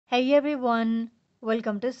Hey everyone,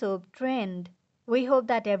 welcome to Soap Trend. We hope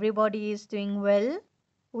that everybody is doing well.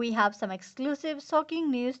 We have some exclusive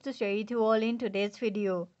shocking news to share with you all in today's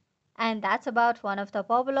video, and that's about one of the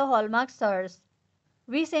popular Hallmark stars.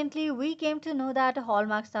 Recently, we came to know that a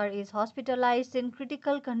Hallmark star is hospitalized in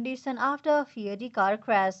critical condition after a fiery car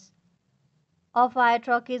crash. A fire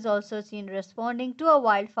truck is also seen responding to a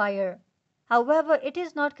wildfire. However, it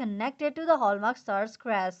is not connected to the Hallmark star's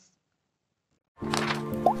crash.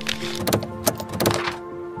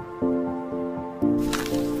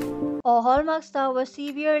 A Hallmark star was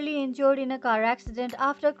severely injured in a car accident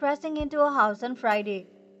after crashing into a house on Friday,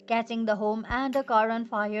 catching the home and a car on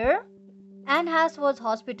fire. Anne Haas was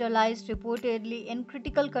hospitalized reportedly in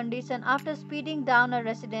critical condition after speeding down a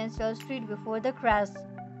residential street before the crash.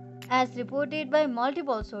 As reported by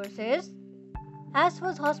multiple sources, Haas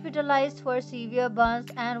was hospitalized for severe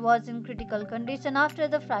burns and was in critical condition after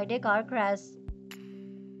the Friday car crash.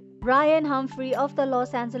 Brian Humphrey of the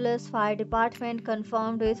Los Angeles Fire Department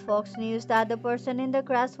confirmed with Fox News that the person in the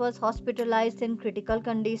crash was hospitalized in critical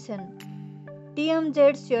condition.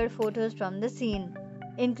 TMZ shared photos from the scene,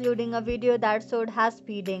 including a video that showed Haas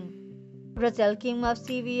speeding. Kim of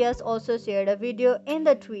CBS also shared a video in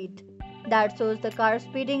the tweet that shows the car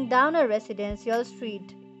speeding down a residential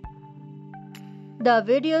street. The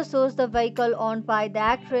video shows the vehicle owned by the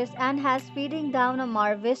actress and has speeding down a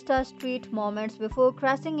Mar Vista street moments before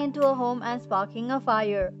crashing into a home and sparking a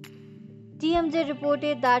fire. TMZ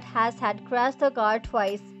reported that Haas had crashed the car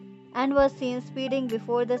twice and was seen speeding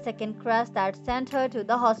before the second crash that sent her to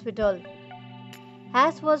the hospital.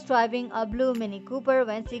 Haas was driving a blue Mini Cooper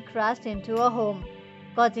when she crashed into a home,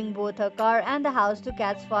 causing both her car and the house to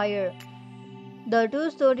catch fire. The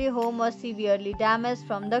two-story home was severely damaged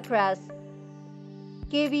from the crash.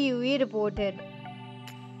 KVUE reported.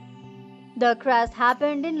 The crash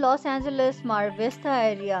happened in Los Angeles' Mar Vista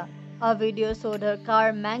area. A video showed her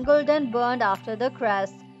car mangled and burned after the crash.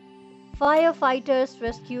 Firefighters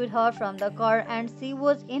rescued her from the car and she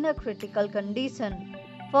was in a critical condition.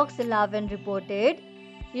 Fox 11 reported.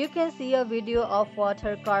 You can see a video of what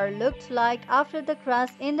her car looked like after the crash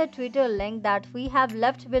in the Twitter link that we have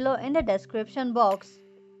left below in the description box.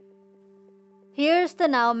 Here's the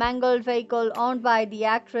now mangled vehicle owned by the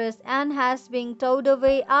actress and has been towed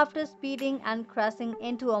away after speeding and crashing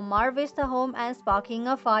into a Mar Vista home and sparking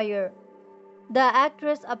a fire. The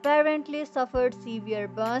actress apparently suffered severe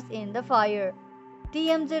burns in the fire.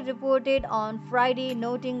 TMZ reported on Friday,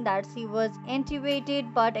 noting that she was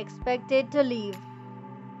intubated but expected to leave.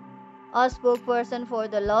 A spokesperson for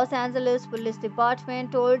the Los Angeles Police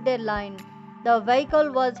Department told Deadline the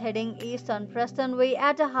vehicle was heading east on Preston Way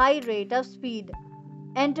at a high rate of speed,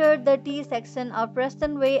 entered the T section of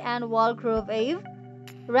Preston Way and Walgrove Ave,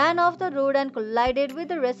 ran off the road and collided with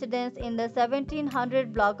the residents in the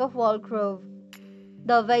 1700 block of Walgrove.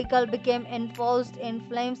 The vehicle became engulfed in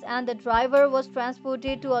flames and the driver was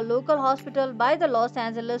transported to a local hospital by the Los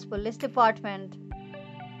Angeles Police Department.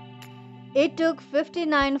 It took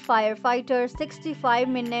 59 firefighters 65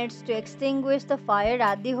 minutes to extinguish the fire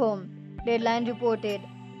at the home, Deadline reported.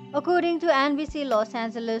 According to NBC Los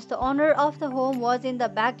Angeles, the owner of the home was in the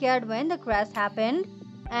backyard when the crash happened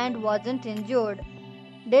and wasn't injured.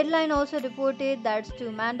 Deadline also reported that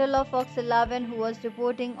Stu Mandel of Fox 11, who was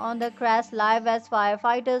reporting on the crash live as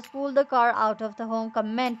firefighters pulled the car out of the home,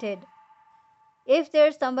 commented, "If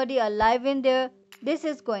there's somebody alive in there, this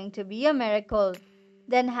is going to be a miracle."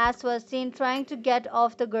 Then Haas was seen trying to get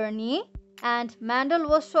off the gurney and Mandel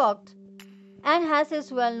was shocked. And Haas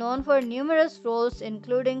is well known for numerous roles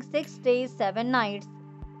including 6 Days, 7 Nights,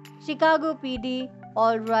 Chicago PD,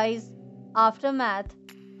 All Rise, Aftermath,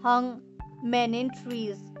 Hung, Men in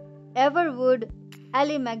Trees, Everwood,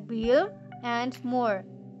 Ally McBeal, and more.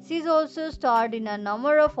 She's also starred in a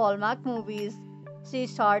number of Hallmark movies. She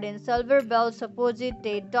starred in Silver Bell's opposite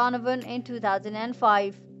Tate Donovan in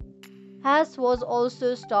 2005. Haas was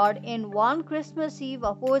also starred in One Christmas Eve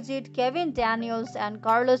opposite Kevin Daniels and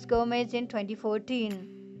Carlos Gomez in 2014.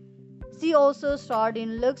 She also starred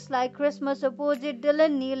in Looks Like Christmas opposite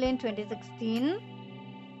Dylan Neal in 2016.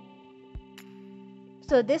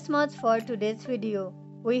 So this much for today's video.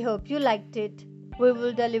 We hope you liked it. We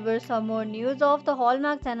will deliver some more news of the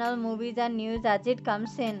Hallmark Channel movies and news as it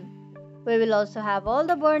comes in. We will also have all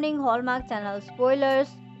the burning Hallmark Channel spoilers,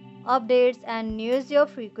 updates and news you're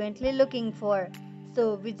frequently looking for.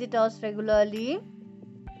 So visit us regularly.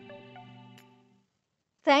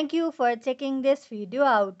 Thank you for checking this video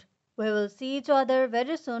out. We will see each other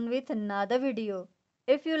very soon with another video.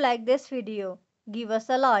 If you like this video, give us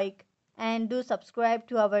a like and do subscribe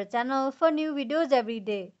to our channel for new videos every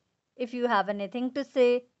day. If you have anything to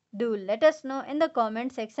say, Do let us know in the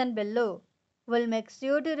comment section below. We'll make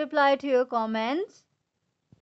sure to reply to your comments.